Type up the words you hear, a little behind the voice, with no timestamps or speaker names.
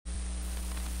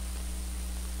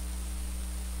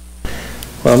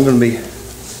Well,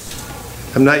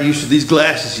 I'm not used to these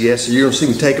glasses yet, so you're going to see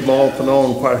me take them off and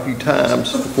on quite a few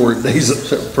times before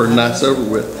the night's over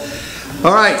with.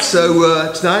 All right,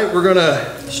 so tonight we're going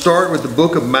to start with the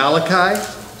book of Malachi.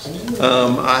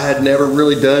 I had never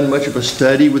really done much of a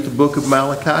study with the book of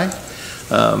Malachi.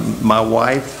 My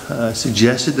wife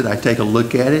suggested that I take a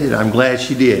look at it, and I'm glad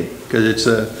she did, because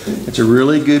it's a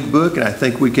really good book, and I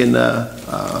think we can, or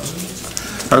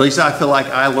at least I feel like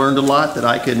I learned a lot that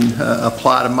I can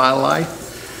apply to my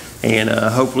life, and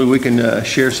hopefully we can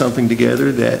share something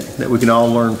together that we can all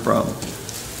learn from.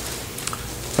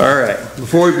 All right,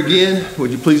 before we begin,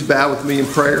 would you please bow with me in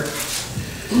prayer?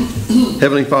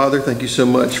 Heavenly Father, thank you so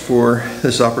much for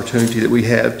this opportunity that we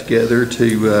have together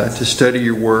to study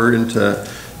your word and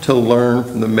to learn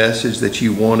from the message that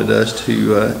you wanted us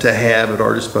to have at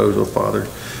our disposal, Father.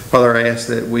 Father, I ask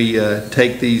that we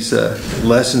take these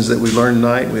lessons that we learned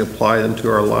tonight and we apply them to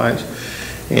our lives.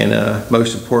 And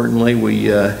most importantly,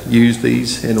 we use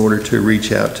these in order to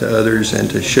reach out to others and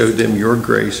to show them your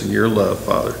grace and your love,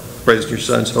 Father. Praise your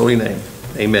Son's holy name.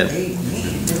 Amen. Amen.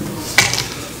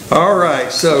 All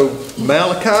right, so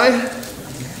Malachi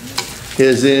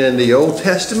is in the Old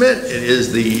Testament. It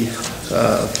is the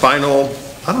final,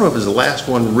 I don't know if it's the last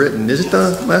one written. Is it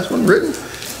the last one written?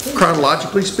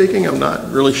 Chronologically speaking, I'm not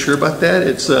really sure about that.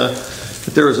 It was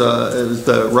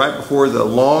right before the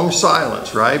long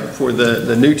silence, right? Before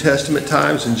the New Testament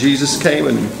times, and Jesus came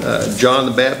and John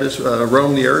the Baptist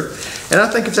roamed the earth. And I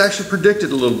think it's actually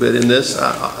predicted a little bit in this,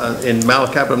 in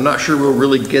Malachi, but I'm not sure we'll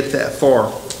really get that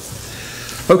far.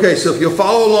 Okay, so if you'll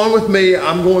follow along with me,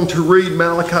 I'm going to read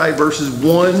Malachi verses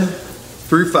 1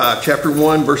 through 5, chapter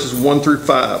 1, verses 1 through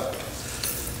 5.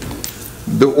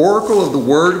 The oracle of the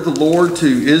word of the Lord to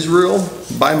Israel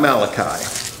by Malachi.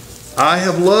 I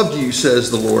have loved you, says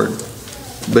the Lord.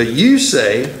 But you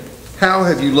say, how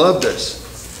have you loved us?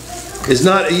 Is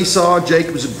not Esau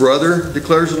Jacob's brother,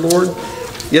 declares the Lord?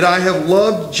 Yet I have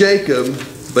loved Jacob,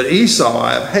 but Esau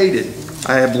I have hated.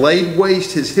 I have laid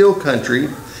waste his hill country,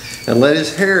 and left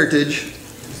his heritage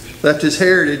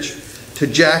to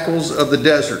jackals of the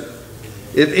desert.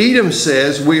 If Edom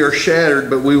says, we are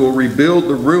shattered, but we will rebuild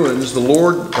the ruins, the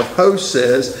Lord of hosts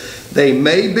says, they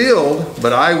may build,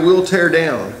 but I will tear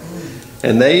down.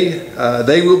 And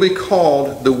they will be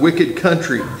called the wicked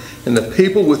country, and the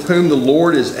people with whom the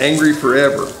Lord is angry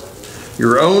forever.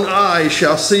 Your own eyes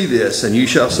shall see this, and you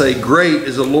shall say, great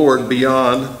is the Lord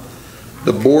beyond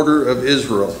the border of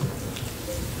Israel.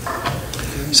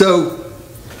 So,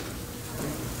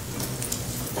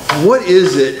 what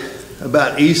is it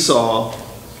about Esau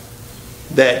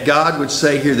that God would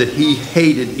say here that he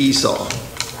hated Esau?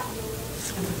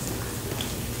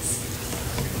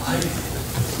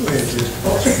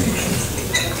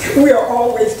 We are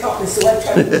always talking, so I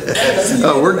try to...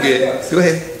 Oh, we're good. Go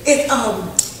ahead.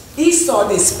 Esau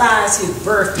despised his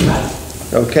birthright.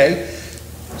 Okay.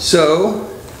 So,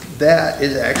 that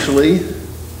is actually...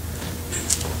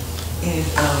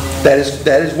 That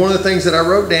is one of the things that I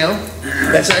wrote down.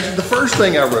 That's actually the first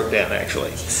thing I wrote down,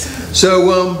 actually. So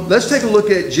let's take a look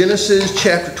at Genesis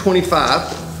chapter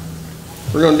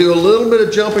 25. We're going to do a little bit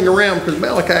of jumping around because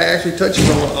Malachi actually touches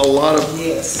on a lot of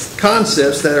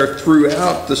concepts that are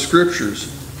throughout the scriptures.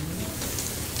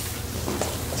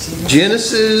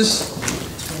 Genesis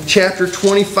chapter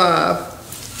 25.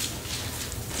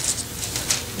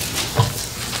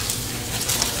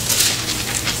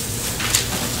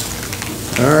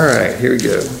 All right, here we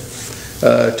go.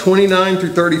 29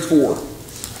 through 34.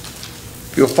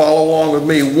 If you'll follow along with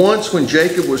me. Once when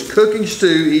Jacob was cooking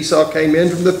stew, Esau came in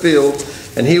from the field,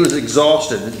 and he was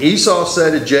exhausted. And Esau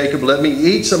said to Jacob, let me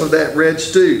eat some of that red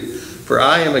stew, for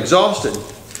I am exhausted.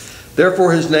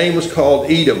 Therefore his name was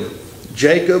called Edom.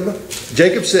 Jacob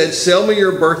said, sell me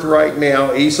your birthright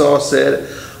now. Esau said,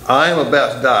 I am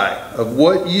about to die. Of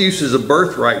what use is a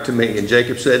birthright to me? And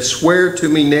Jacob said, swear to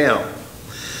me now.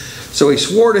 So he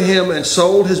swore to him and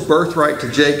sold his birthright to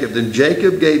Jacob. Then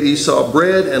Jacob gave Esau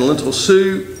bread and lentil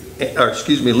stew,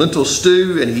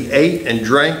 and he ate and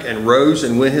drank and rose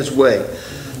and went his way.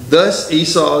 Thus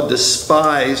Esau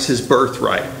despised his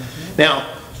birthright. Now,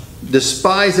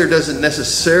 despise there doesn't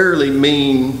necessarily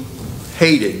mean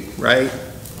hated, right?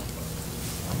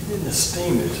 He didn't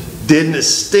esteem it. Didn't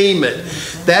esteem it.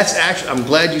 That's actually, I'm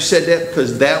glad you said that,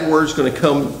 because that word's going to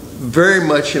come very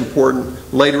much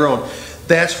important later on.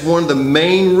 That's one of the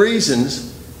main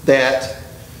reasons that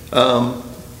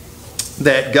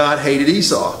that God hated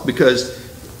Esau, because,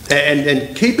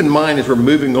 and keep in mind as we're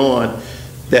moving on,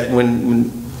 that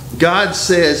when God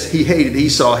says he hated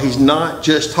Esau, he's not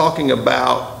just talking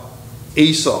about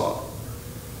Esau,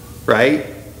 right?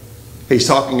 He's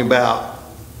talking about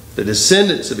the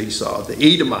descendants of Esau, the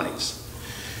Edomites.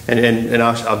 And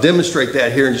I'll demonstrate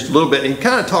that here in just a little bit. And he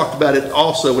kind of talked about it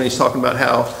also when he's talking about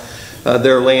how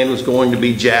their land was going to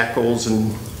be jackals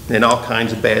and all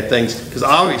kinds of bad things. Because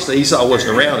obviously Esau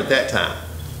wasn't around at that time,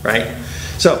 right?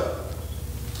 So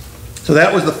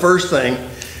that was the first thing,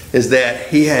 is that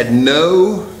he had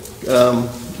no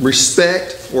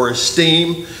respect or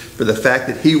esteem for the fact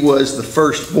that he was the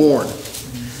firstborn.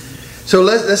 So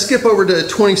let's skip over to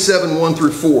 27, 1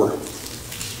 through 4.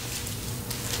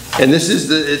 And this is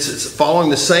it's following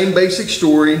the same basic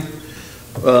story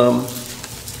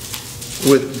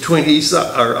between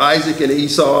Isaac and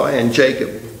Esau and Jacob.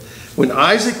 When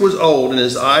Isaac was old and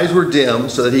his eyes were dim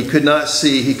so that he could not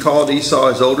see, he called Esau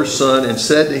his older son and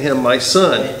said to him, "My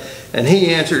son." And he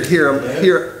answered,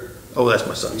 "Here." Oh, that's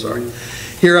my son, sorry.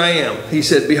 "Here I am." He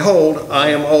said, "Behold, I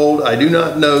am old. I do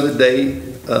not know the day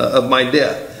of my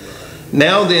death.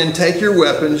 Now then, take your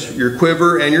weapons, your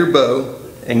quiver and your bow,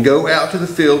 and go out to the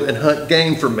field and hunt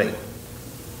game for me.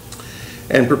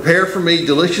 And prepare for me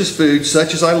delicious food,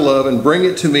 such as I love, and bring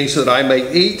it to me so that I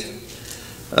may eat,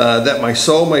 that my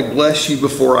soul may bless you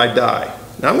before I die."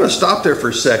 Now I'm going to stop there for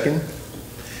a second.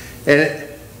 And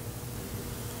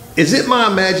is it my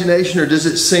imagination, or does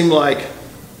it seem like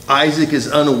Isaac is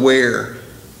unaware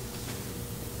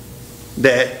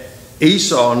that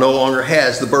Esau no longer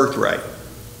has the birthright?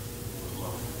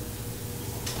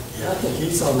 Yeah, I think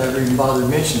Esau never even bothered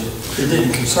mentioning it. It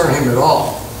didn't concern him at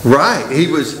all. Right. He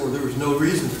was. Or there was no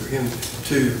reason for him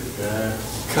to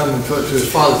come and put to his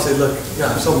father and say, "Look,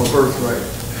 yeah, I sold my birthright."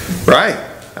 Right.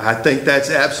 I think that's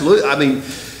absolute. I mean,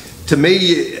 to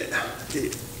me,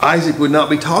 Isaac would not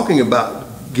be talking about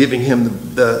giving him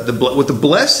what the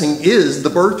blessing is, the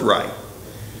birthright.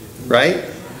 Right?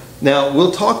 Now,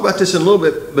 we'll talk about this in a little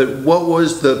bit, but what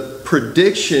was the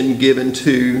prediction given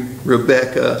to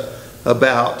Rebekah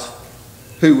about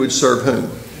who would serve whom?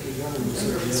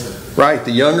 Right,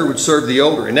 the younger would serve the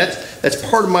older. And that's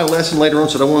part of my lesson later on,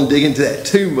 so I don't want to dig into that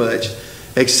too much,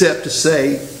 except to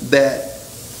say that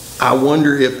I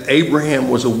wonder if Isaac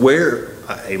was aware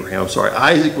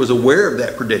of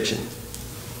that prediction.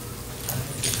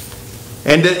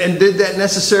 And did that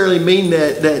necessarily mean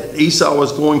that Esau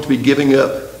was going to be giving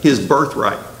up his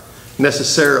birthright?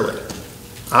 Necessarily.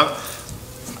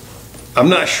 I'm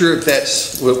not sure if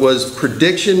that's what was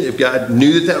prediction, if God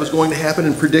knew that was going to happen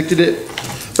and predicted it.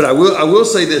 But I will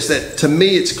say this, that to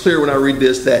me it's clear when I read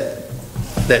this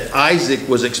that Isaac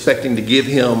was expecting to give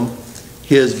him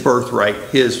his birthright,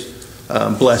 his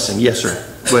blessing. Yes, sir.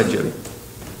 Go ahead, Jody.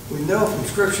 We know from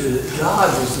Scripture that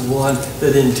God was the one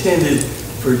that intended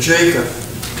for Jacob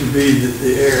to be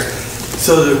the heir,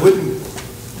 so that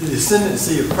the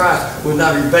descendancy of Christ would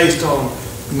not be based on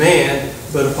man,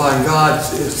 but upon God's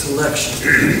selection.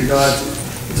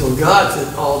 So God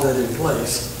set all that in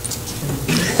place.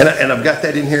 And I've got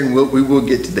that in here, and we will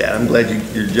get to that. I'm glad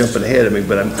you're jumping ahead of me,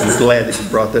 but I'm glad that you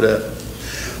brought that up.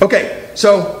 Okay,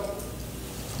 so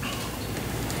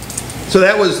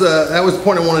that was the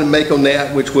point I wanted to make on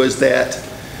that, which was that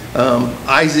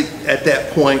Isaac at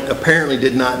that point apparently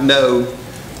did not know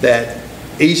that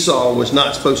Esau was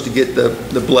not supposed to get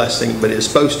the blessing, but it's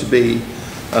supposed to be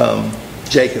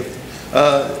Jacob.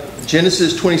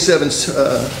 Genesis 27,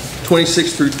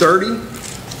 26 through 30.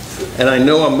 And I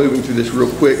know I'm moving through this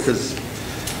real quick because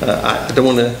I don't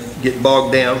want to get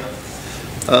bogged down.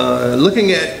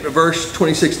 Looking at verse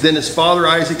 26, "Then his father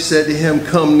Isaac said to him,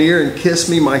 'Come near and kiss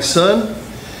me, my son.'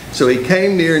 So he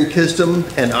came near and kissed him,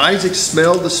 and Isaac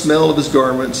smelled the smell of his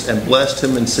garments and blessed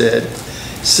him and said,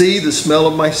 'See, the smell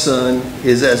of my son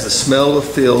is as the smell of a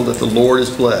field that the Lord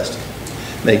has blessed.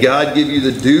 May God give you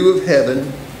the dew of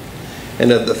heaven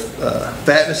and of the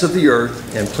fatness of the earth,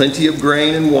 and plenty of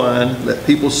grain and wine. Let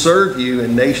people serve you,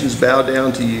 and nations bow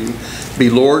down to you. Be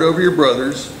Lord over your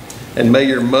brothers, and may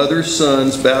your mother's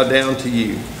sons bow down to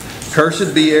you.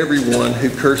 Cursed be everyone who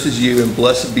curses you, and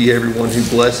blessed be everyone who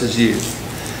blesses you.'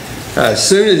 As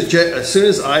soon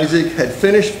as Isaac had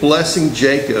finished blessing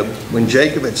Jacob, when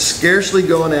Jacob had scarcely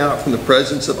gone out from the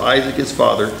presence of Isaac his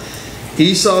father,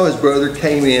 Esau his brother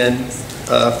came in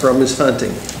from his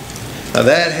hunting." Now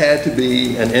that had to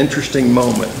be an interesting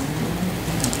moment.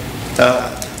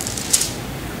 Let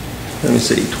me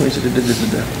see.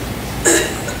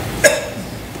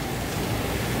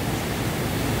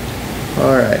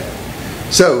 All right.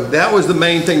 So that was the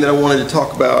main thing that I wanted to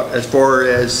talk about as far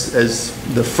as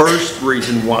the first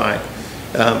reason why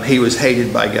he was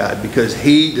hated by God, because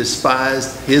he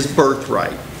despised his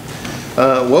birthright.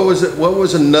 What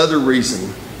was another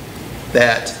reason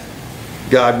that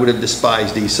God would have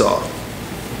despised Esau?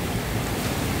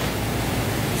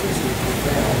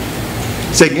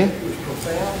 Say again?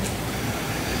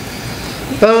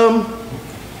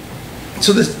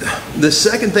 So the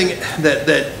second thing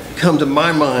that come to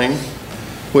my mind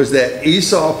was that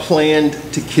Esau planned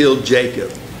to kill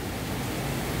Jacob.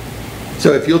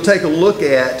 So if you'll take a look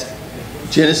at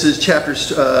Genesis chapter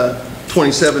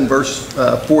 27 verse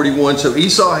 41. So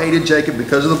Esau hated Jacob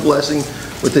because of the blessing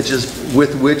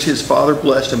with which his father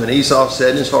blessed him. And Esau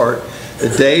said in his heart, the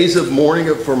days of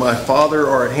mourning for my father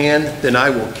are at hand, then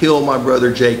I will kill my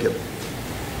brother Jacob.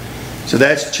 So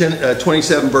that's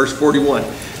 27 verse 41.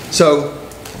 So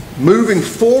moving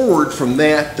forward from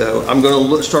that, though, I'm going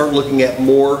to start looking at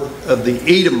more of the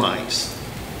Edomites.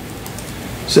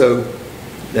 So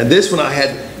now this one I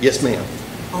had, yes ma'am.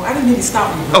 Oh, I didn't mean to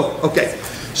stop you. Oh, okay.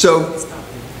 So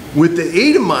with the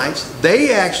Edomites,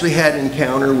 they actually had an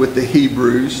encounter with the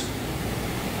Hebrews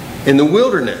in the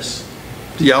wilderness.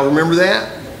 Do y'all remember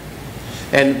that?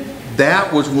 And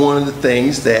that was one of the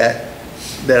things that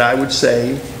I would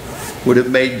say would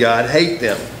have made God hate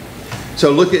them.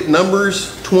 So look at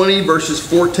Numbers 20 verses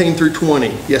 14 through 20.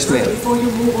 Yes, ma'am. Before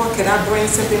you move on, can I bring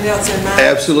something else in mind?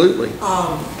 Absolutely.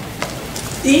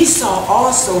 Esau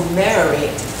also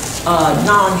married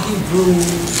non-Hebrew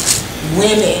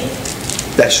women.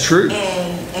 That's true.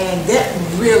 And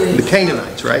that really... The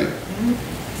Canaanites, right?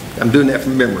 Mm-hmm. I'm doing that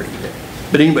from memory.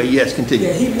 But anyway, yes, continue.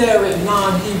 Yeah, he married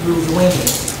non-Hebrew women,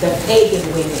 the pagan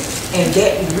women, and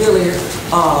that really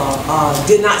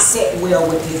did not sit well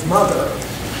with his mother.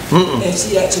 And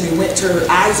she actually went to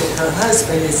Isaac, her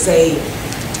husband, and say,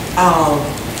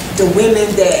 the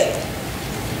women that,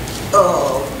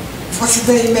 what's his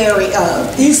name, married,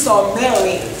 Esau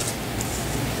married,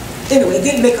 anyway, it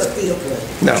didn't make her feel good.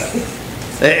 No.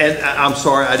 And I'm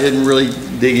sorry, I didn't really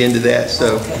dig into that,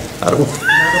 so okay. I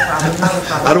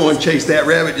don't want to chase that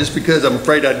rabbit just because I'm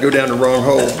afraid I'd go down the wrong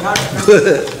hole.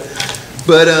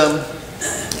 But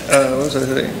what was I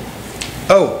saying?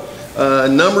 Oh,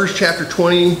 Numbers chapter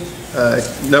 20,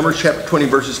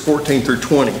 verses 14 through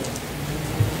 20.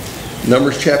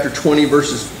 Numbers chapter 20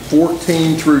 verses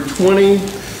 14 through 20.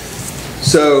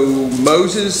 So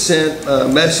Moses sent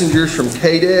messengers from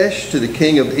Kadesh to the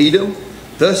king of Edom.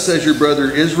 Thus says your brother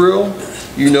Israel,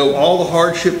 you know all the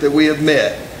hardship that we have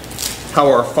met, how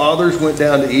our fathers went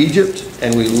down to Egypt,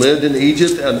 and we lived in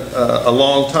Egypt a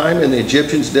long time, and the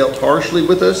Egyptians dealt harshly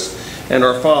with us and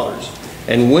our fathers.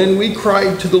 And when we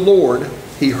cried to the Lord,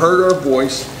 he heard our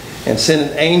voice and sent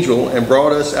an angel and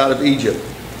brought us out of Egypt.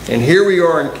 And here we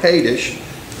are in Kadesh,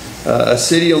 a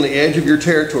city on the edge of your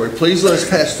territory. Please let us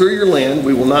pass through your land.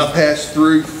 We will not pass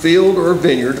through field or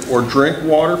vineyard or drink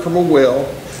water from a well.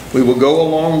 We will go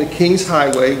along the king's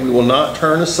highway. We will not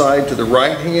turn aside to the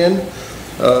right hand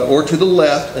or to the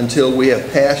left until we have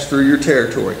passed through your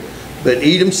territory. But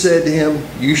Edom said to him,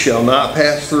 you shall not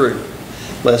pass through,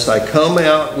 lest I come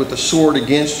out with the sword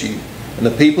against you. And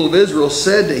the people of Israel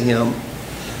said to him,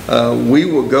 we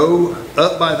will go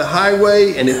up by the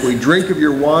highway, and if we drink of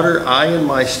your water, I and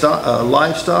my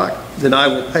livestock, then I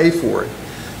will pay for it.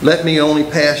 Let me only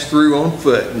pass through on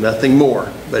foot, nothing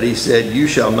more. But he said, you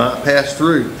shall not pass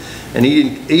through. And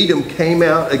Edom came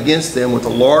out against them with a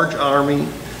large army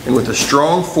and with a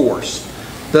strong force.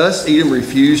 Thus Edom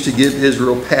refused to give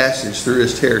Israel passage through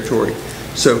his territory.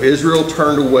 So Israel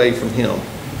turned away from him.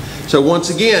 So once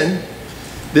again,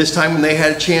 this time when they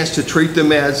had a chance to treat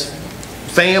them as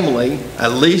family,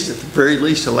 at the very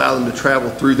least allow them to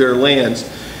travel through their lands,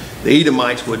 the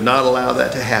Edomites would not allow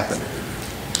that to happen.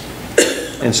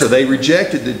 And so they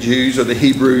rejected the Jews or the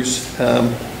Hebrews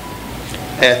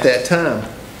at that time.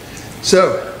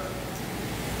 So,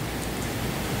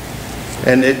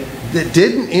 and it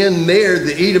didn't end there.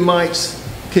 The Edomites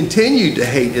continued to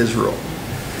hate Israel.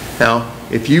 Now,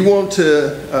 if you want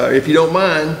to, if you don't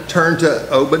mind, turn to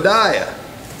Obadiah.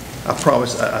 I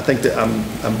promise, I think that I'm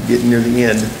getting near the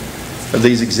end of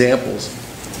these examples.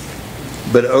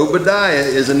 But Obadiah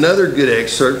is another good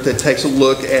excerpt that takes a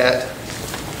look at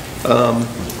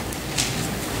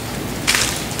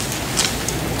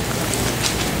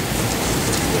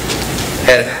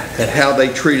how they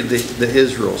treated the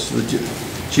Israels, the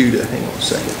Judah. Hang on a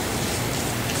second.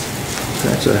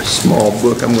 That's a small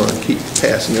book. I'm going to keep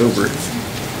passing over it.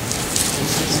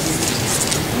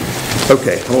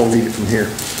 Okay, I won't read it from here.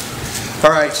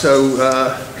 All right, so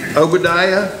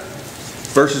Obadiah,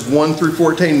 verses 1 through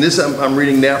 14. This I'm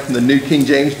reading now from the New King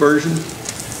James Version.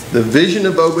 The vision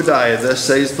of Obadiah, thus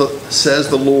says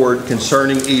the Lord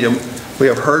concerning Edom. We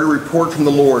have heard a report from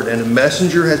the Lord, and a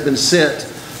messenger has been sent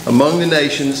among the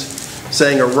nations,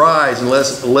 saying, arise and let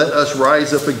us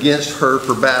rise up against her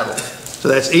for battle. So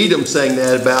that's Edom saying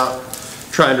that about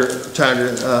trying to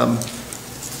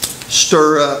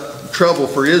stir up trouble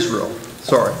for Israel.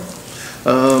 Sorry.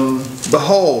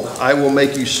 Behold, I will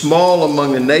make you small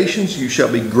among the nations. You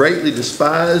shall be greatly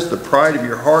despised. The pride of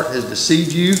your heart has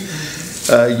deceived you.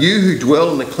 You who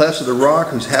dwell in the clefts of the rock,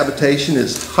 whose habitation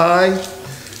is high.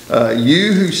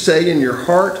 You who say in your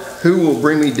heart, who will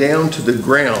bring me down to the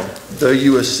ground? Though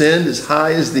you ascend as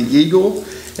high as the eagle,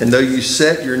 and though you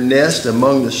set your nest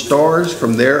among the stars,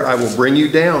 from there I will bring you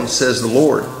down, says the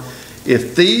Lord.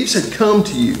 If thieves had come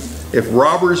to you, if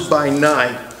robbers by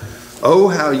night, oh,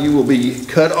 how you will be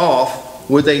cut off.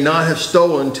 Would they not have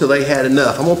stolen till they had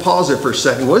enough? I'm going to pause there for a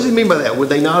second. What does he mean by that? Would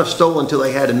they not have stolen till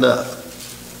they had enough?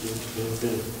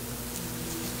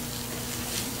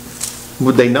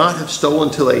 Would they not have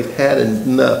stolen till they had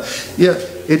enough? Yeah,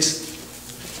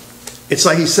 it's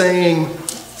like he's saying,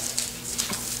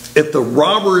 if the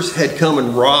robbers had come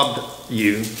and robbed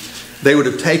you, they would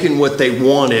have taken what they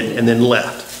wanted and then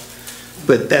left.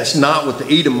 But that's not what the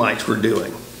Edomites were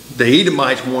doing. The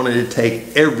Edomites wanted to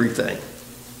take everything.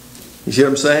 You see what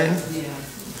I'm saying? Yeah.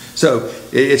 So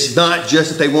it's not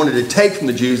just that they wanted to take from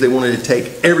the Jews, they wanted to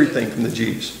take everything from the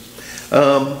Jews.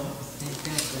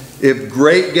 If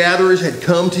great gatherers had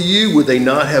come to you, would they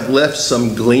not have left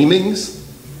some gleamings?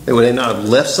 And would they not have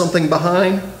left something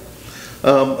behind?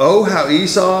 Oh, how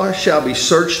Esau shall be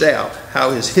searched out, how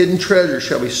his hidden treasure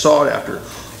shall be sought after.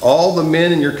 All the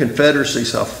men in your confederacy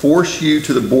shall force you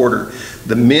to the border.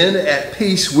 The men at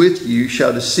peace with you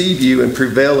shall deceive you and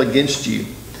prevail against you.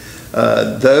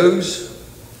 Those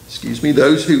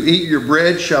who eat your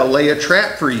bread shall lay a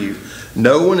trap for you.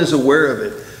 No one is aware of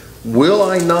it. Will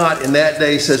I not in that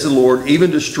day, says the Lord, even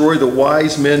destroy the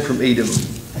wise men from Edom,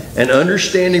 and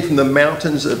understanding from the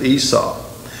mountains of Esau?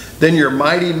 Then your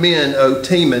mighty men, O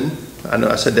Teman, I know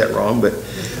I said that wrong,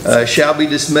 but shall be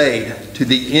dismayed, to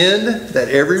the end that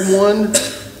everyone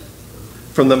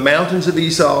from the mountains of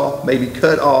Esau may be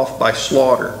cut off by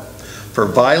slaughter. For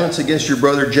violence against your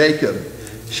brother Jacob,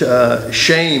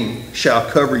 shame shall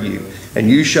cover you, and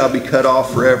you shall be cut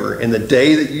off forever. In the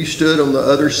day that you stood on the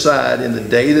other side, in the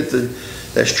day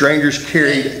that strangers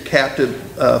carried captive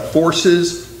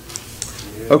forces.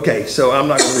 Okay, so I'm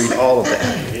not going to read all of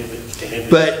that.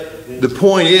 But the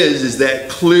point is that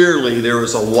clearly there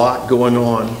was a lot going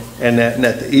on, and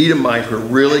that the Edomites were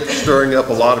really stirring up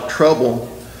a lot of trouble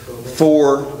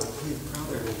for,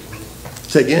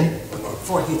 say again?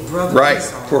 For his brother. Right,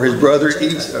 Esau. for his brother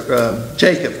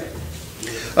Jacob.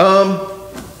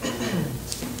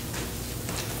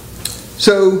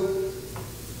 So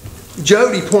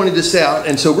Jody pointed this out,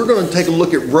 and so we're going to take a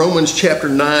look at Romans chapter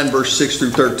 9, verse 6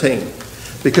 through 13,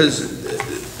 because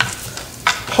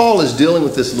Paul is dealing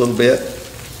with this a little bit.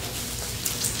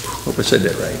 Hope I said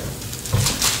that right.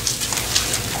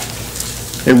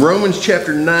 In Romans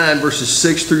chapter 9, verses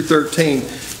 6 through 13,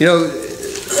 you know,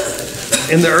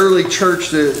 in the early church,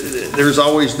 there's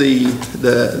always the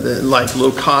like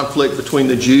little conflict between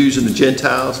the Jews and the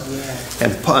Gentiles. Yeah.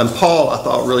 And Paul, I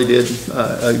thought, really did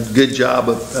a good job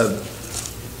of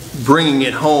bringing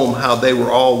it home how they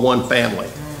were all one family,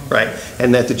 right?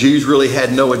 And that the Jews really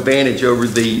had no advantage over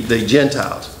the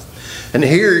Gentiles. And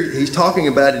here he's talking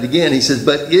about it again. He says,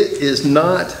 But it is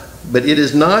not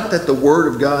that the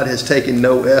word of God has taken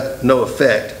no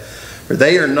effect. For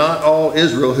they are not all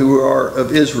Israel who are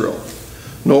of Israel,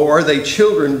 nor are they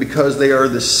children because they are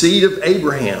the seed of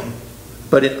Abraham.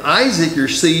 But in Isaac your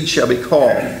seed shall be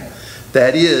called.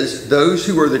 That is, those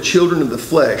who are the children of the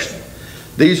flesh.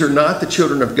 These are not the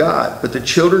children of God, but the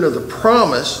children of the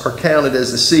promise are counted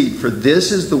as the seed. For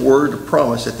this is the word of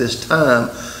promise. At this time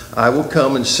I will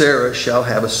come, and Sarah shall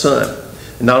have a son.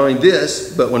 And not only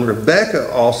this, but when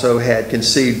Rebekah also had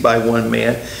conceived by one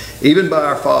man, even by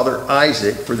our father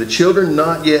Isaac, for the children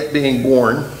not yet being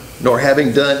born, nor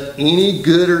having done any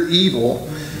good or evil,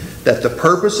 that the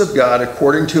purpose of God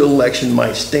according to election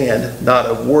might stand, not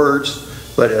of words,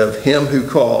 but of him who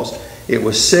calls. It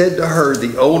was said to her,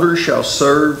 the older shall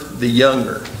serve the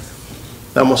younger.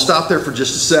 Now I'm going to stop there for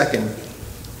just a second.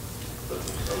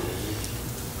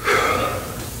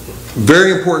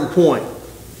 Very important point.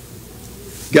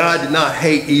 God did not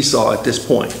hate Esau at this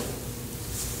point.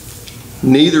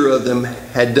 Neither of them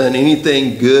had done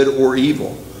anything good or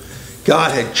evil.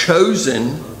 God had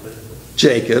chosen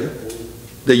Jacob,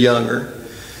 the younger.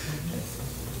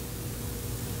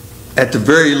 At the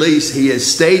very least, he has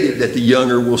stated that the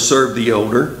younger will serve the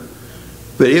older.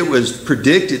 But it was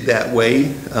predicted that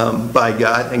way by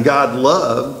God. And God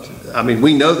loved,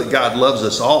 we know that God loves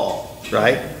us all,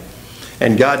 right?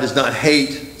 And God does not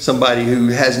hate somebody who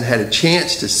hasn't had a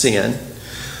chance to sin.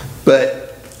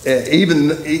 But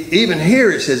even here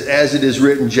it says, as it is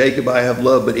written, Jacob I have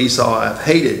loved, but Esau I have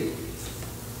hated.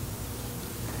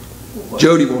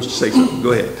 Jody wants to say something.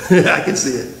 Go ahead. I can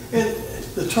see it. And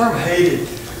the term hated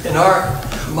in our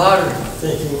modern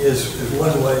thinking is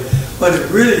one way. What it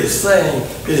really is saying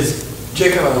is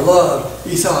Jacob I loved,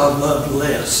 Esau I loved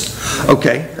less.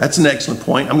 Okay, that's an excellent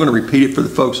point. I'm going to repeat it for the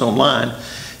folks online.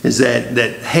 Is that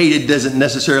hated doesn't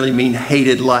necessarily mean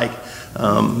hated like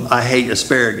I hate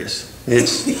asparagus.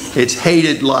 It's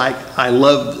hated like I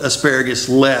love asparagus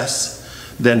less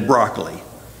than broccoli.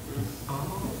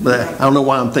 But I don't know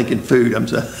why I'm thinking food. I'm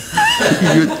sorry.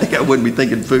 You would think I wouldn't be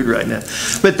thinking food right now.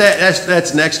 But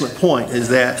that's an excellent point. Is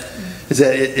that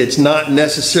it's not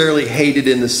necessarily hated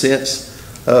in the sense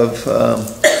of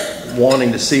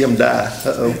wanting to see them die.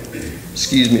 Uh-oh.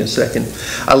 Excuse me a second.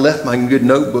 I left my good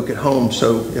notebook at home,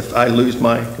 so if I lose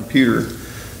my computer,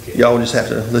 y'all just have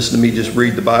to listen to me just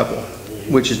read the Bible,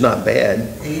 which is not bad.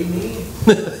 Amen.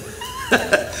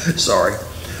 Sorry.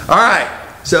 All right.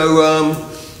 So,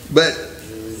 but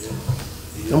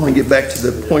I want to get back to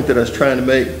the point that I was trying to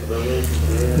make.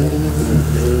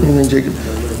 Anything, Jacob?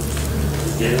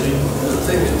 The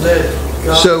thing that led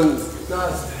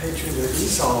God's hatred of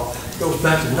Esau goes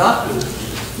back to not doing it.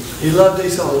 He loved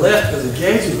Esau less because he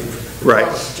gave him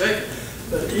right. Jacob.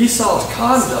 But Esau's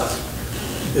conduct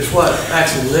is what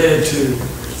actually led to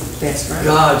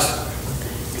God's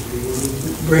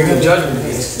bringing judgment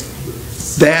against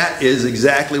him. That is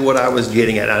exactly what I was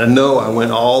getting at. I know I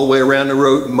went all the way around the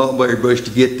road mulberry bush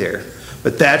to get there.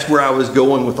 But that's where I was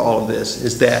going with all of this,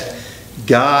 is that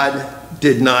God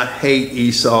did not hate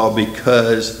Esau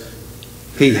because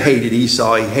he hated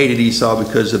Esau. He hated Esau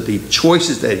because of the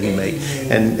choices that he made.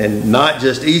 And not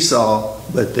just Esau,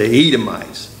 but the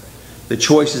Edomites. The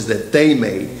choices that they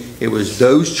made. It was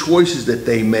those choices that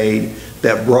they made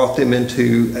that brought them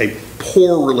into a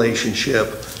poor relationship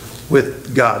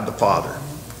with God the Father.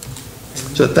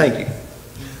 So thank you.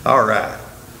 All right.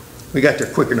 We got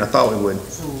there quicker than I thought we would.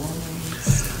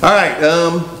 All right.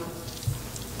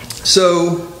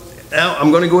 So now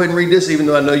I'm going to go ahead and read this, even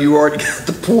though I know you already got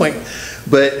the point.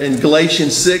 But in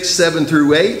Galatians 6, 7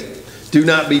 through 8, do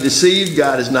not be deceived.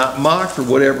 God is not mocked. For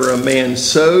whatever a man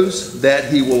sows,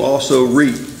 that he will also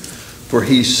reap. For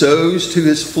he sows to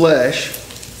his flesh.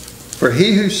 For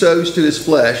he who sows to his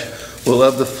flesh will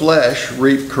of the flesh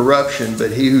reap corruption.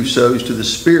 But he who sows to the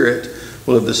Spirit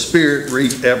will of the Spirit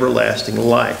reap everlasting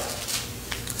life.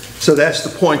 So that's the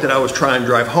point that I was trying to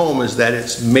drive home, is that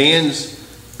it's man's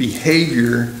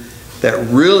behavior that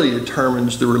really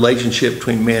determines the relationship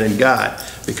between man and God.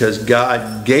 Because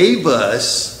God gave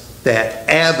us that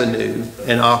avenue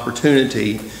and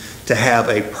opportunity to have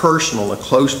a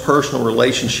close personal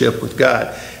relationship with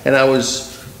God. And I don't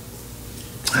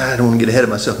want to get ahead of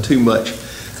myself too much,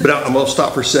 but I'm going to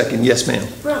stop for a second. Yes, ma'am.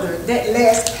 Brother, that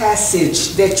last passage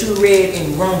that you read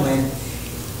in Romans.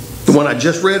 The one I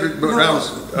just read,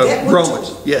 Romans,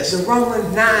 yes. The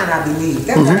Romans 9, I believe.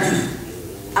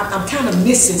 I'm kind of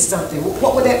missing something.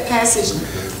 What was that passage?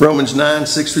 Romans 9,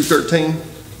 6 through 13.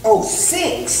 Oh,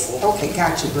 6. Okay,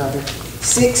 got you, brother.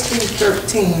 6 through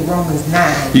 13, Romans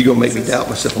 9. You're going to make me doubt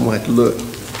myself. I'm going to have to look.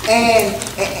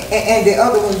 And the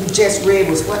other one you just read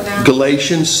was what now?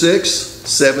 Galatians 6,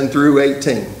 7 through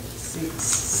 18. 6,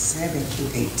 7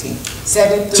 through 18.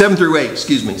 7 through 8,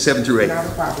 excuse me. 7 through 8. Not a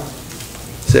problem.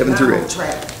 7 through 8. On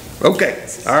track. Okay,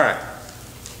 all right.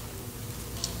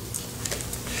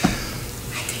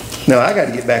 Now I got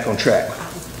to get back on track.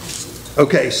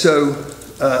 Okay, so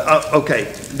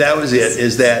okay, that was it.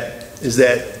 Is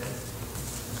that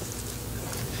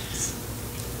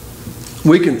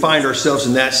we can find ourselves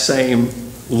in that same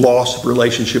loss of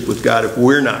relationship with God if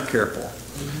we're not careful.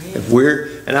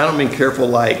 And I don't mean careful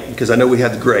like, because I know we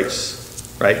have the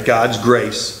grace, right? God's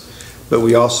grace, but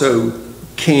we also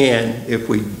can, if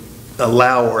we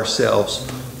allow ourselves,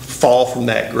 fall from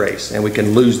that grace, and we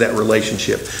can lose that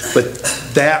relationship. But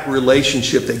that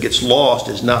relationship that gets lost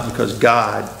is not because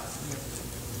God.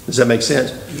 Does that make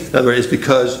sense? In other words, it's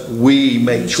because we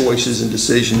make choices and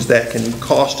decisions that can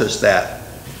cost us that.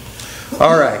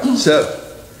 All right,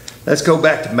 so let's go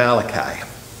back to Malachi.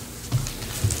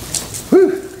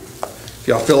 Whew. If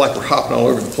y'all feel like we're hopping all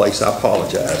over the place, I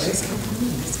apologize.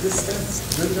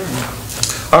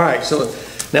 All right, so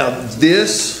now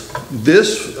this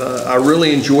I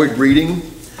really enjoyed reading.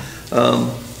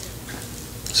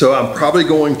 So I'm probably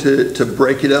going to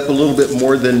break it up a little bit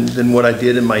more than what I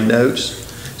did in my notes.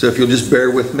 So if you'll just bear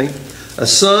with me. A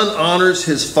son honors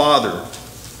his father.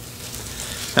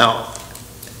 Now,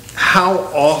 how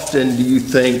often do you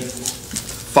think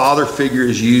father figure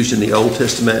is used in the Old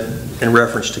Testament in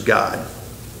reference to God?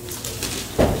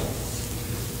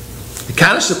 It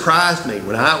kind of surprised me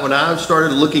when I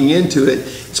started looking into it.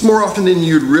 It's more often than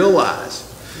you'd realize.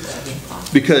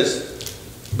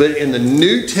 But in the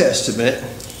New Testament,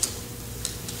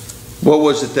 What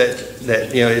was it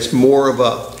that it's more of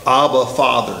a Abba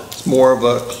Father. It's more of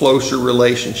a closer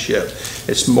relationship.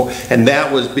 It's more, and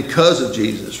that was because of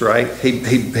Jesus, right?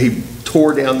 He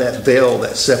tore down that veil,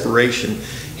 that separation.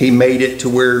 He made it to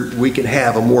where we can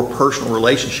have a more personal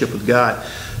relationship with God,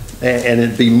 and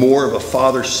it'd be more of a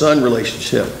father-son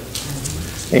relationship.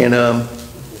 And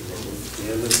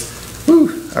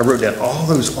I wrote down all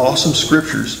those awesome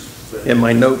scriptures in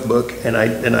my notebook, and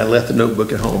I left the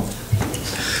notebook at home.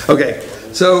 Okay,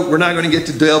 so we're not going to get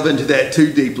to delve into that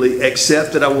too deeply,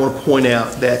 except that I want to point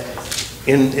out that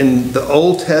in the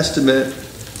Old Testament,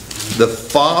 the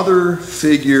father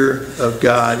figure of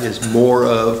God is more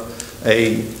of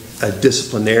a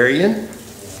disciplinarian,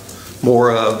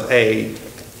 more of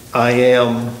I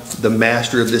am the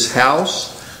master of this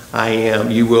house.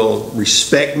 You will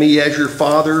respect me as your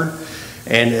father,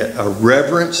 and a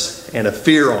reverence and a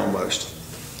fear almost.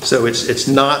 So it's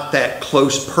not that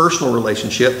close personal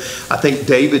relationship. I think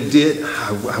David did.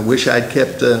 I wish I'd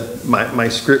kept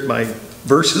my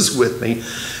verses with me,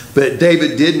 but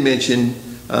David did mention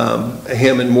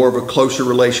him in more of a closer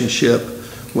relationship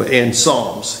in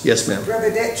Psalms. Yes, ma'am. Brother,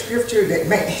 that scripture that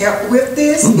might help with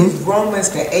this is Romans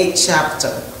the 8th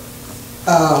chapter,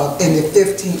 in the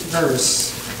 15th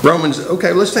verse. Romans.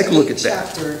 Okay, let's take a look at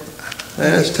that. Chapter.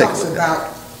 Let's take a look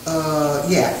about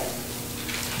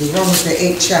the Romans the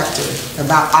 8th chapter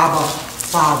about Abba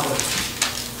Father.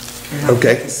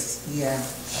 Okay.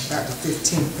 About the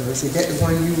 15th verse. Is that the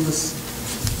one you was?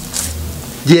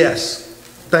 Yes.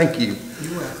 Thank you.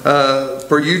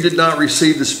 For you did not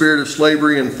receive the spirit of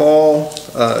slavery and to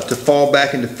fall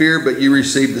back into fear, but you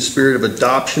received the spirit of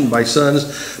adoption by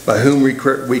sons, by whom we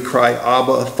cry,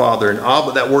 Abba, Father. And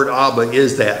Abba, that word Abba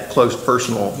is that close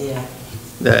personal,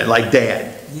 like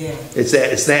dad. Yeah. It's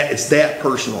that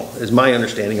personal, is my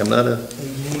understanding. I'm not a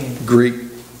Greek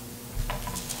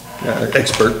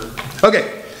expert.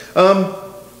 Okay.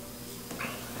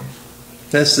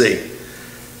 Let's see.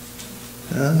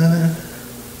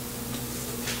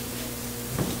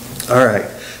 All right.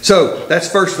 So that's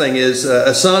first thing is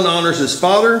a son honors his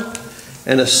father,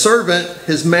 and a servant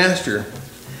his master.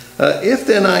 If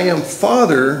then I am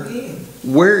father,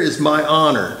 where is my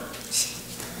honor?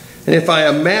 And if I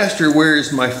am master, where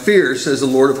is my fear? Says the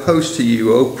Lord of hosts to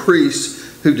you, O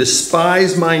priests who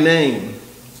despise my name.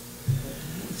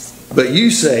 But you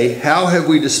say, how have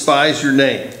we despised your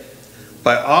name?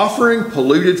 By offering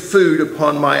polluted food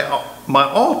upon my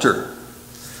altar.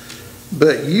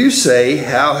 But you say,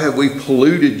 how have we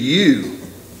polluted you?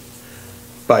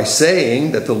 By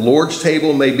saying that the Lord's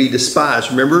table may be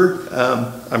despised. Remember,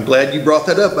 I'm glad you brought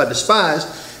that up by despised.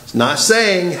 It's not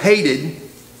saying hated.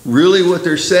 Really what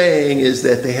they're saying is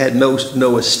that they had no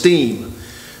esteem,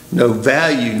 no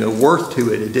value, no worth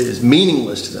to it. It is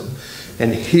meaningless to them.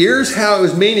 And here's how it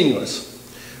was meaningless.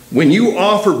 When you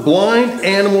offer blind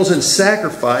animals in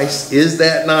sacrifice, is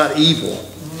that not evil?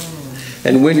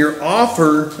 And when you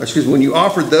offer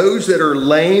those that are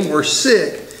lame or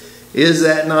sick, is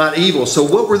that not evil? So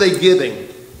what were they giving?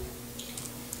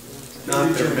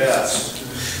 Not their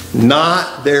best.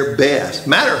 Not their best.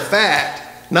 Matter of fact,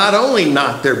 not only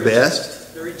not their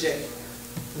best. The reject.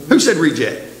 Who said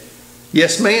reject?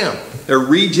 Yes, ma'am. They're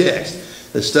rejects.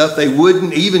 The stuff they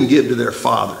wouldn't even give to their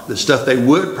father. The stuff they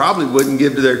probably wouldn't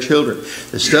give to their children.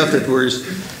 The stuff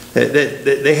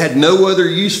that they had no other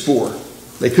use for.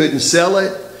 They couldn't sell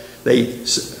it. I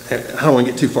don't want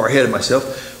to get too far ahead of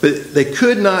myself, but they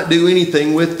could not do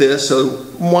anything with this. So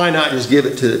why not just throw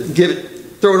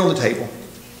it on the table,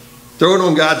 throw it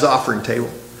on God's offering table?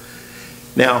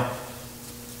 Now,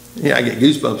 I get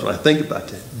goosebumps when I think about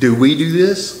that. Do we do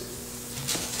this?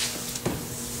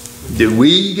 Do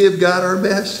we give God our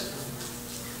best?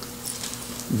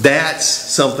 That's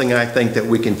something I think that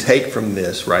we can take from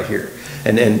this right here.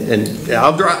 And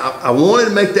I wanted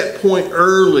to make that point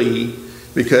early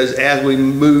because as we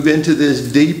move into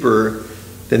this deeper,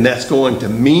 then that's going to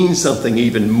mean something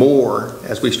even more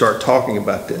as we start talking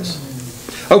about this.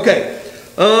 Okay.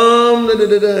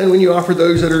 And when you offer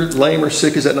those that are lame or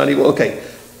sick, is that not evil? Okay.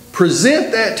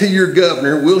 Present that to your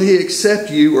governor. Will he accept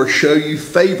you or show you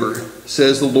favor,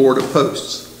 says the Lord of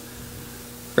hosts.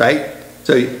 Right?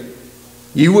 So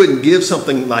you wouldn't give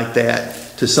something like that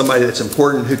to somebody that's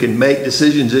important, who can make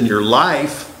decisions in your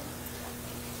life,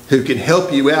 who can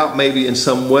help you out maybe in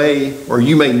some way, or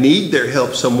you may need their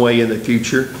help some way in the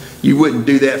future. You wouldn't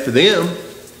do that for them,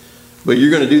 but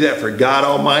you're going to do that for God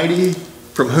Almighty,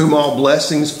 from whom all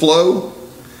blessings flow.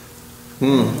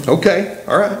 Okay,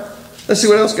 all right. Let's see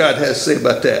what else God has to say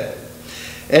about that.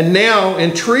 And now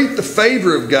entreat the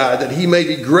favor of God, that he may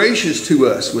be gracious to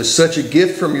us with such a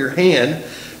gift from your hand.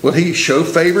 Will he show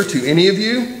favor to any of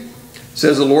you?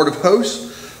 says the Lord of hosts.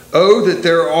 Oh, that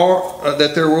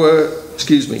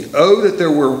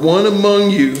there were one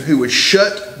among you who would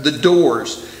shut the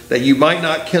doors, that you might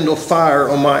not kindle fire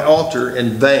on my altar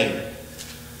in vain.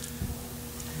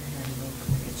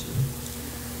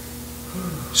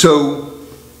 So,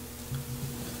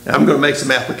 I'm going to make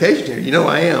some application here. You know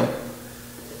I am.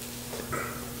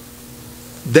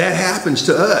 That happens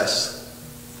to us.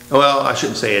 Well, I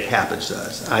shouldn't say it happens to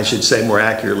us. I should say more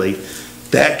accurately,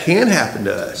 that can happen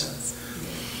to us.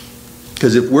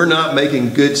 Because if we're not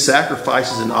making good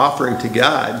sacrifices and offering to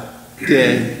God,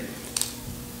 then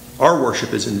our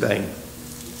worship is in vain.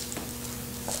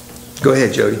 Go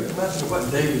ahead, Jody. Imagine what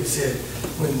David said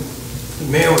when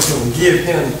the man was going to give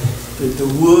him the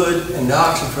wood and the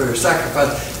oxen for their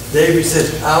sacrifice. David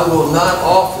said, I will not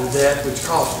offer that which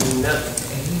cost me nothing.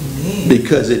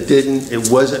 Because it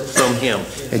wasn't from him.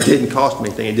 It didn't cost me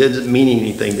anything. It doesn't mean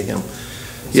anything to him.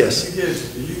 Yes.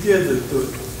 You give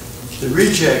the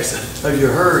rejects of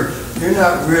your herd, you're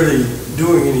not really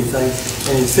doing anything.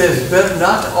 And he says it's better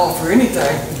not to offer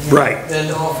anything than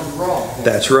to offer the wrong.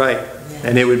 That's right.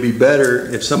 And it would be better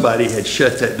if somebody had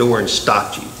shut that door and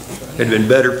stopped you. It would have been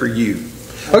better for you.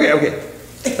 Okay.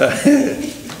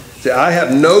 See, I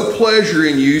have no pleasure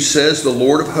in you, says the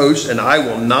Lord of hosts, and I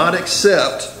will not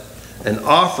accept an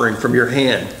offering from your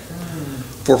hand.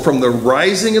 For from the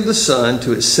rising of the sun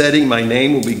to its setting, my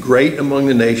name will be great among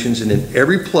the nations, and in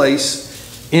every place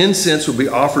incense will be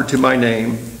offered to my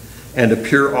name, and a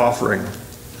pure offering.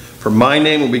 For my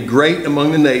name will be great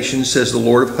among the nations, says the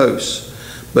Lord of hosts.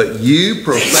 But you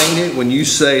profane it when you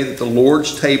say that the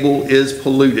Lord's table is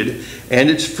polluted, and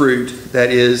its fruit,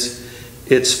 that is,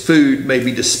 its food, may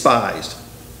be despised.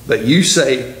 But you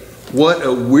say, what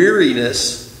a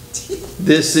weariness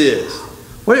this is.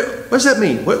 What does that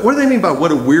mean? What do they mean by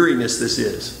what a weariness this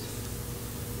is?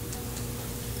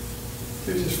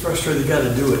 They're just frustrated, got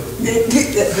to do it.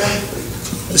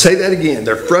 Say that again.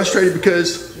 They're frustrated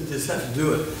because We just have to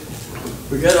do it.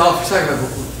 We got to offer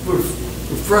sacrifice. We're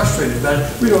frustrated about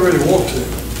it. We don't really want to.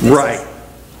 Right.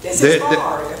 This is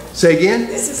hard. Say again?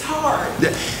 This is hard.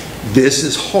 This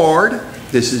is hard.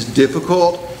 This is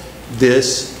difficult.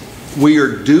 We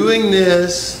are doing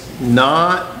this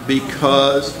not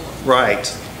because,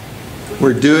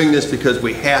 we're doing this because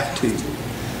we have to.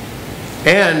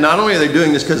 And not only are they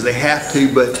doing this because they have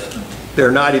to, but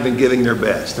they're not even giving their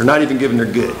best. They're not even giving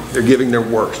their good. They're giving their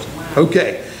worst.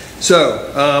 Okay. So,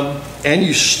 and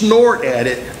you snort at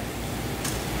it.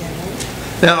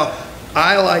 Now,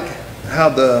 I like how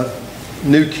the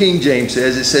New King James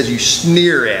says, it says you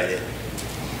sneer at it.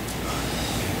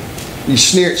 You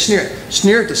sneer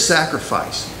at the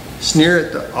sacrifice. Sneer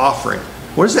at the offering.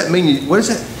 What does that mean? What is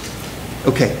that?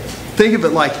 Okay, think of it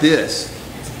like this.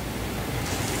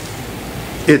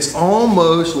 It's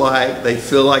almost like they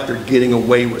feel like they're getting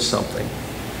away with something.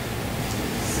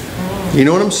 You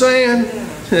know what I'm saying?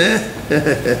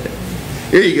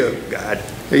 Here you go, God.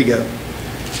 Here you go.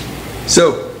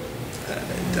 So,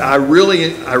 I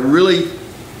really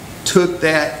took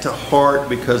that to heart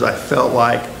because I felt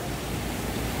like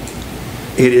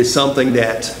it is something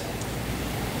that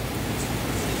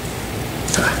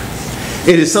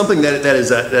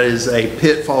is a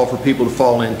pitfall for people to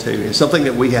fall into. It's something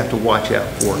that we have to watch out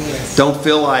for. Yes. Don't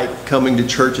feel like coming to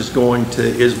church is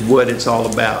what it's all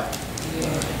about.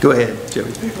 Yeah. Go ahead,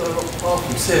 Joey. People have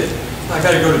often said, I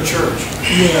got to go to church.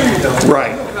 Yeah. You know,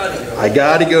 Right. I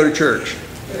got to go to church.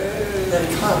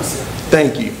 That concept.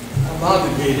 Thank you. I'm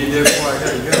obligated, therefore I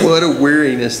got to go. What a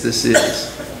weariness this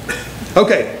is.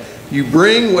 Okay. You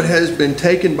bring what has been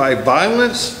taken by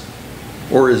violence,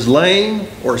 or is lame,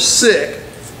 or sick,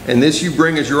 and this you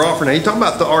bring as your offering. Now, you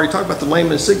already talked about the lame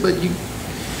and the sick, but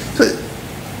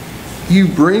you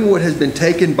bring what has been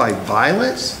taken by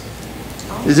violence.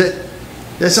 Is it?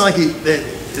 That's not like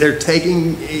they're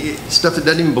taking stuff that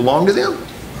doesn't even belong to them.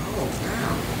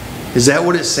 Is that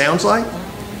what it sounds like?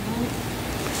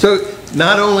 So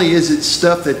not only is it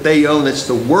stuff that they own that's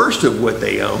the worst of what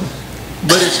they own,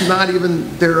 but it's not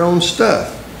even their own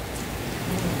stuff.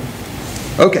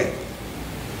 Okay.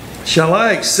 Shall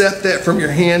I accept that from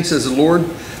your hand, says the Lord?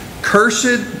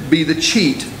 Cursed be the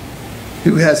cheat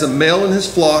who has a male in his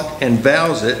flock and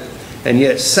vows it, and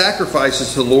yet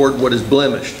sacrifices to the Lord what is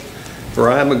blemished. For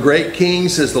I am a great king,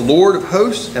 says the Lord of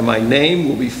hosts, and my name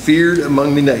will be feared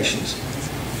among the nations.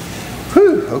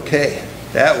 Whew, okay.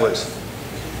 That was...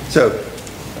 So,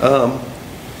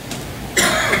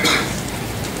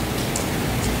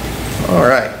 all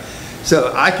right.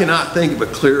 So I cannot think of a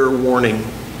clearer warning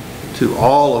to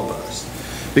all of us.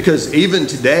 Because even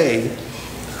today,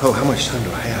 how much time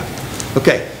do I have?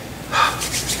 Okay.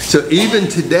 So even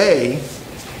today,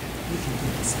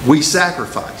 We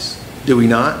sacrifice, do we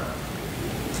not?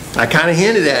 I kind of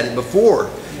hinted at it before.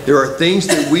 There are things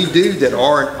that we do that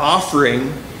are an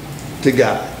offering to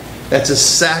God. That's a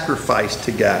sacrifice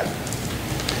to God.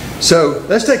 So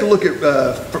let's take a look at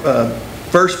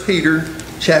 1 Peter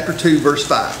chapter 2, verse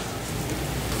 5.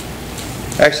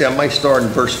 Actually, I might start in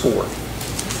verse 4.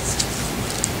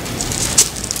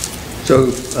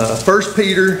 So 1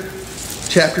 Peter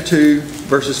chapter 2,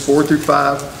 verses 4 through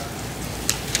 5.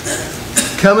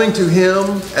 Coming to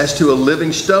him as to a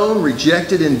living stone,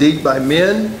 rejected indeed by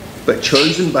men, but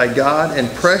chosen by God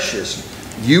and precious,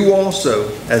 you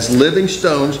also, as living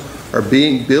stones, are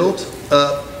being built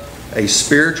up a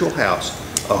spiritual house,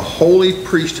 a holy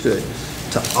priesthood,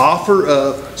 to offer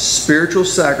up spiritual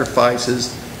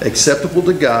sacrifices acceptable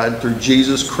to God through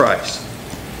Jesus Christ.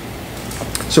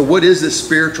 So what is this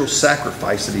spiritual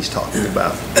sacrifice that he's talking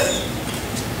about?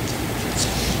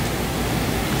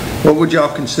 What would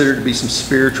y'all consider to be some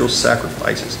spiritual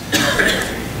sacrifices?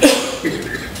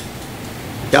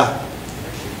 Yeah.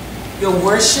 Your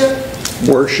worship.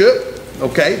 Worship.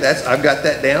 Okay, I've got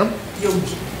that down.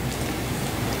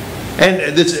 And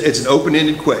it's an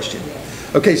open-ended question.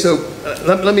 Okay, so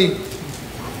let me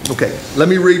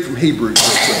read from Hebrews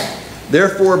real quick.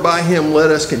 Therefore, by him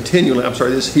let us continually. I'm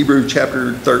sorry, this is Hebrews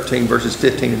chapter 13, verses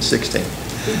 15 and 16.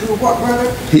 Hebrew what,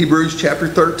 brother? Hebrews chapter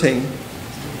 13,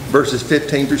 verses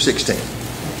 15 through 16.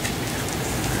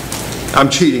 I'm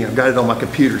cheating. I've got it on my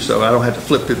computer, so I don't have to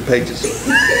flip through the pages.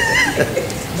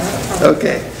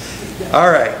 Okay. All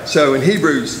right. So in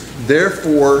Hebrews,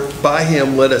 therefore, by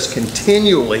him let us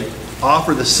continually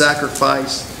offer the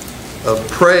sacrifice of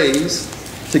praise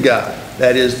to God.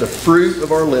 That is the fruit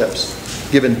of our lips,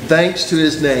 giving thanks to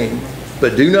his name.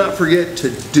 But do not forget to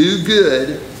do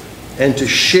good and to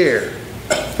share.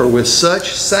 For with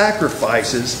such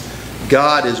sacrifices,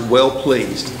 God is well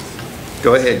pleased.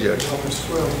 Go ahead, Judge. Romans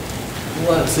 12.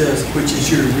 One says, which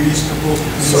is your reasonable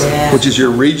service. Which is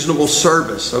your reasonable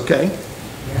service, okay?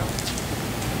 Yeah.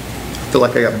 I feel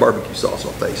like I got barbecue sauce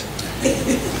on my face.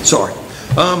 Sorry.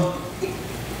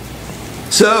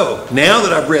 So, now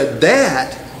that I've read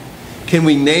that, can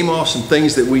we name off some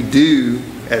things that we do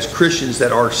as Christians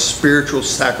that are spiritual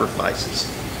sacrifices,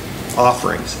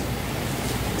 offerings?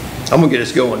 I'm going to get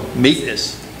us going.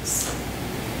 Meekness,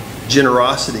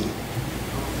 generosity,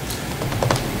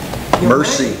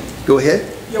 mercy. Go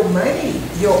ahead. Your money,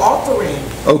 your offering.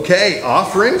 Okay,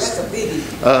 offerings. That's a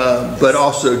biggie. But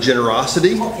also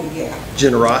generosity. Okay, yeah.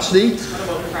 Generosity. What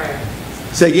about prayer?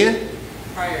 Say again.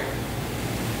 Prayer.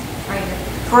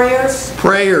 Prayers.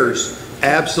 Prayers.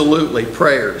 Absolutely,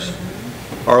 prayers.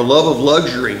 Our love of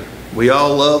luxury. We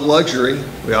all love luxury.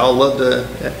 We all love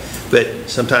but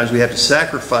sometimes we have to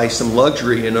sacrifice some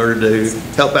luxury in order to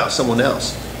help out someone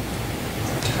else.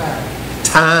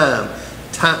 Time.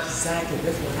 Exactly.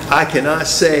 I cannot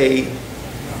say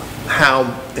how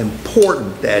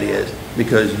important that is,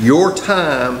 because your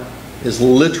time is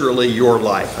literally your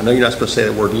life. I know you're not supposed to say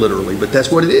that word literally, but that's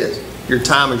what it is. Your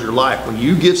time is your life. When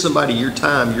you give somebody your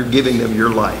time, you're giving them your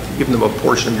life. You're giving them a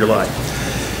portion of your life.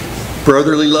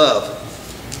 Brotherly love.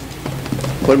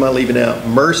 What am I leaving out?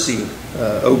 Mercy.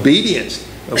 Obedience.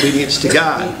 Obedience to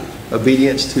God.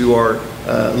 Obedience to our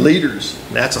leaders.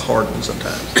 And that's a hard one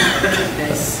sometimes.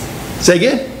 Say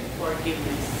again?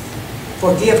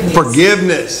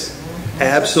 Forgiveness.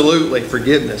 Absolutely,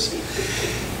 forgiveness.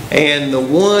 And the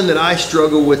one that I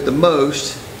struggle with the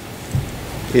most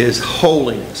is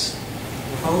holiness.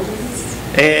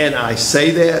 Holiness? And I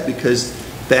say that because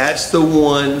that's the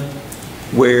one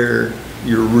where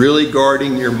you're really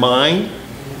guarding your mind,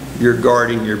 you're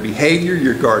guarding your behavior,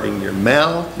 you're guarding your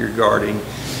mouth, you're guarding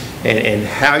and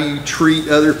how you treat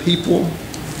other people.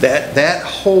 That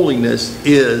holiness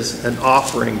is an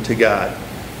offering to God.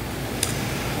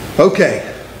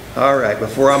 Okay. All right.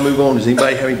 Before I move on, does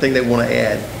anybody have anything they want to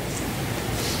add?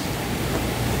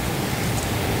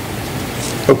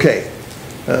 Okay.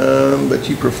 But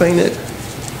you profane it.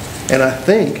 And I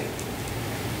think...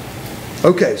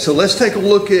 Okay, so let's take a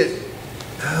look at...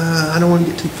 I don't want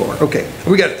to get too far. Okay.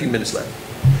 We got a few minutes left.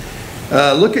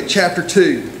 Look at chapter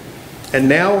 2. And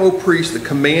now, O priest, the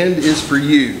command is for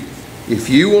you. If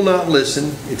you will not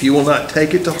listen, if you will not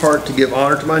take it to heart to give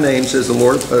honor to my name, says the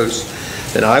Lord of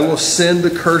hosts, then I will send the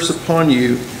curse upon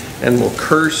you and will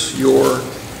curse your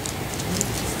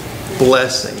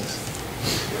blessings.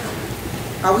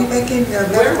 Are we making...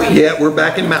 Where are we? Yeah, we're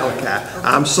back in Malachi.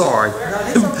 I'm sorry,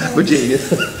 Virginia.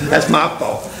 That's my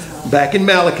fault. Back in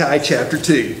Malachi chapter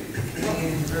 2.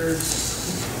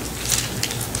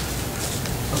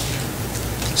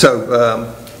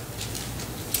 So,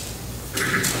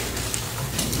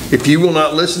 if you will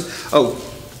not listen... Oh,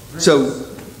 so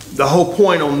the whole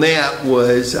point on that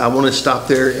was I want to stop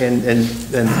there and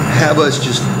have us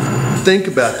just think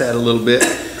about that a little bit,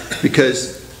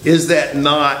 because is that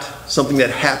not something that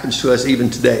happens to us even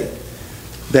today?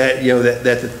 That, you know,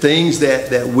 that the things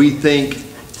that we think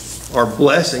are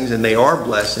blessings, and they are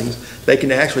blessings, they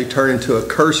can actually turn into a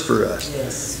curse for us.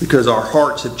 Yes. Because our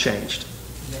hearts have changed.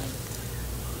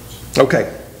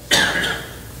 Okay.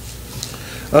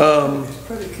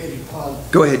 Predicated upon.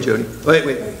 Go ahead, Jody.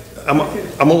 Wait. I'm going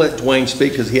to let Dwayne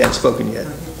speak because he hasn't spoken yet.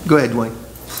 Go ahead, Dwayne.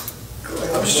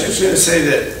 I was just going to say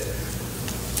that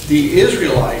the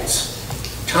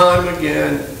Israelites, time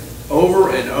again, over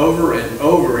and over and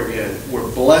over again, were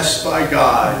blessed by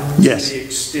God Yes. to the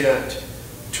extent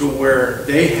to where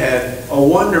they had a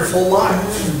wonderful life.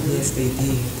 Yes, they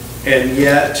did. And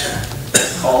yet,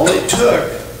 all it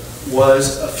took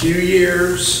was a few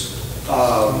years,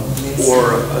 elder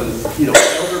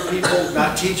people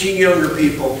not teaching younger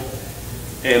people,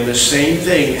 and the same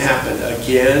thing happened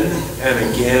again and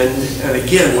again and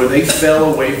again, where they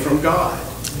fell away from God.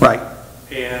 Right.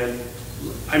 And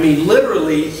I mean,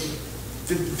 literally,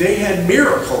 they had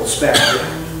miracles back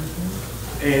then,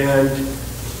 and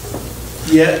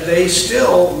yet they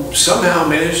still somehow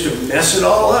managed to mess it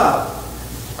all up.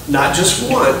 Not just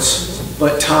once,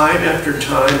 but time after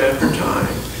time after time.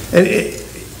 And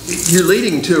you're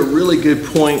leading to a really good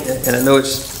point, and I know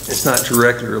it's not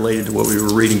directly related to what we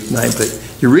were reading tonight, but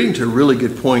you're reading to a really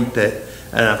good point that,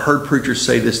 and I've heard preachers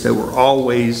say this, that we're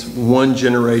always one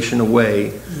generation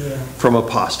away from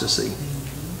apostasy.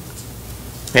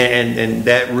 And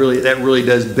that really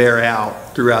does bear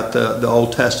out throughout the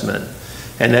Old Testament.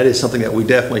 And that is something that we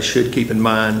definitely should keep in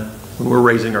mind when we're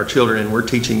raising our children and we're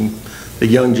teaching the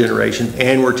young generation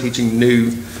and we're teaching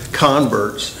new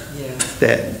converts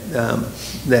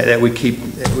that we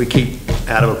keep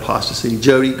out of apostasy.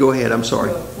 Jody, go ahead. I'm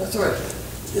sorry. Well, that's all right.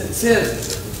 It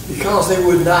says because they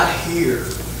would not hear.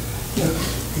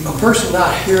 A person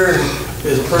not hearing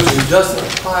is a person who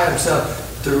doesn't apply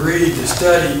himself to read, to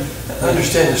study, and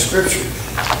understand the Scripture.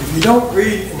 If you don't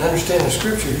read and understand the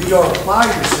Scripture, if you don't apply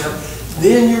yourself,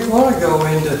 then you're going to go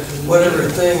into whatever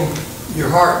thing your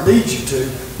heart leads you to,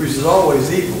 which is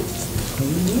always evil.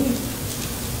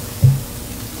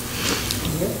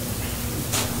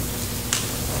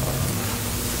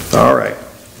 All right.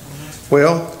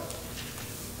 Well,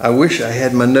 I wish I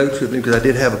had my notes with me because I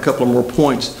did have a couple of more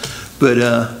points, but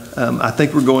I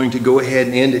think we're going to go ahead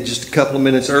and end it just a couple of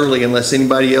minutes early unless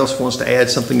anybody else wants to add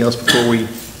something else before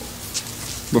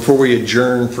we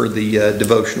adjourn for the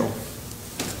devotional.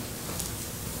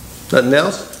 Nothing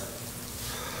else?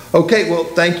 Okay, well,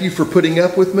 thank you for putting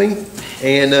up with me,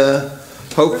 and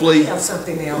hopefully... I have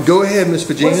something else. Go ahead, Miss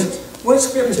Virginia. One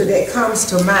scripture that comes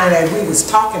to mind as we was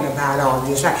talking about all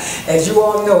this, right? As you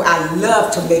all know, I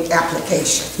love to make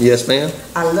application. Yes, ma'am.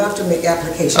 I love to make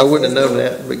application. I wouldn't have known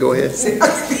that, but go ahead.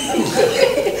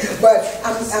 But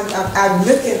I'm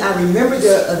looking. I remember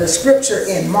the scripture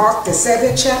in Mark the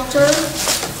 7th chapter,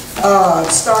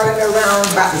 starting around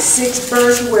about the 6th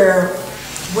verse, where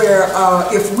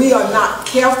if we are not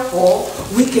careful,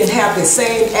 we can have the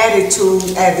same attitude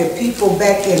as the people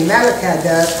back in Malachi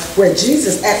does, where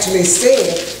Jesus actually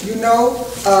said, you know,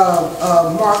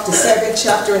 Mark the 7th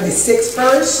chapter and the 6th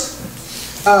verse,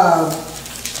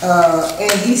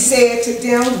 and he said to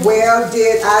them, well,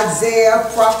 did Isaiah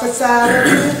prophesy of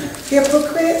you,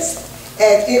 hypocrites?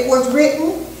 And it was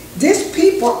written, this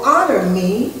people honor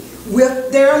me with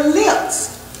their lips,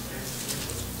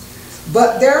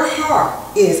 but their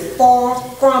heart is far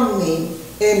from me.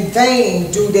 In vain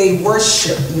do they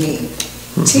worship me,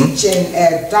 teaching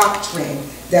as doctrine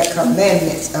the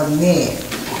commandments of men.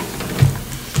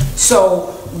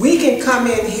 So we can come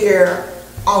in here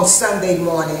on Sunday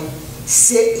morning,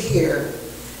 sit here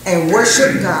and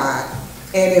worship God,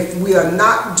 and if we are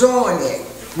not doing it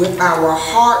with our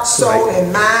heart, soul,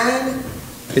 and mind,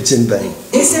 it's in vain.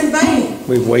 It's in vain.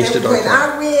 We've wasted our time. When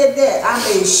I read that, I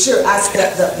made sure I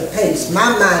stepped up the pace.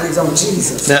 My mind is on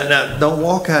Jesus. Now, don't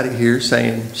walk out of here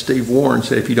saying Steve Warren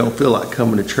said if you don't feel like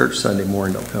coming to church Sunday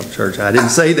morning, don't come to church. I didn't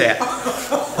say that.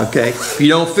 Okay? If you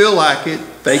don't feel like it,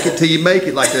 fake it till you make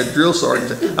it, like a drill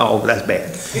sergeant said. Oh, that's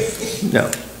bad. No.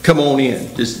 Come on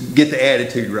in. Just get the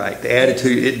attitude right. The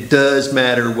attitude, it does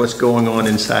matter what's going on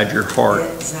inside your heart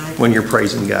when you're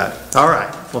praising God. All right.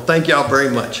 Well, thank y'all very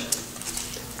much.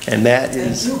 And that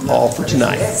is all for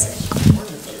tonight.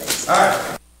 All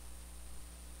right.